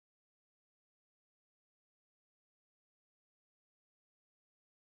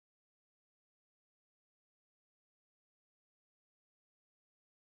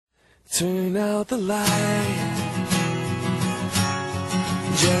Turn out the light.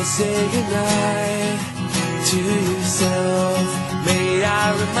 Just say goodnight to yourself. May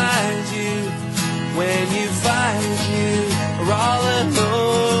I remind you when you find you are all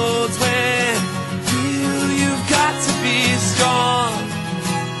alone. When you've got to be strong.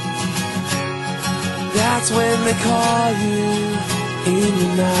 That's when they call you in the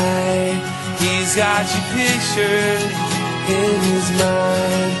night. He's got you pictured in his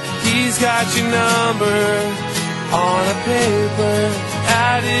mind. He's got your number on a paper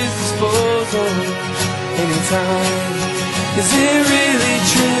at his disposal anytime. Is it really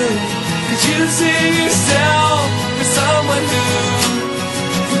true? Could you see yourself for someone who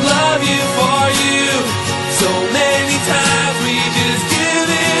could love you for you? So many times we just give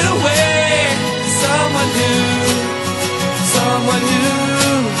it away to someone who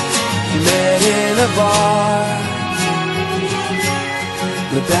you met in a bar,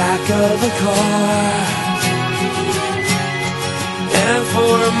 in the back of a car. And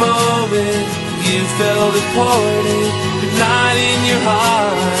for a moment you felt important, but not in your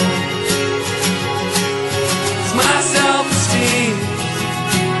heart. It's my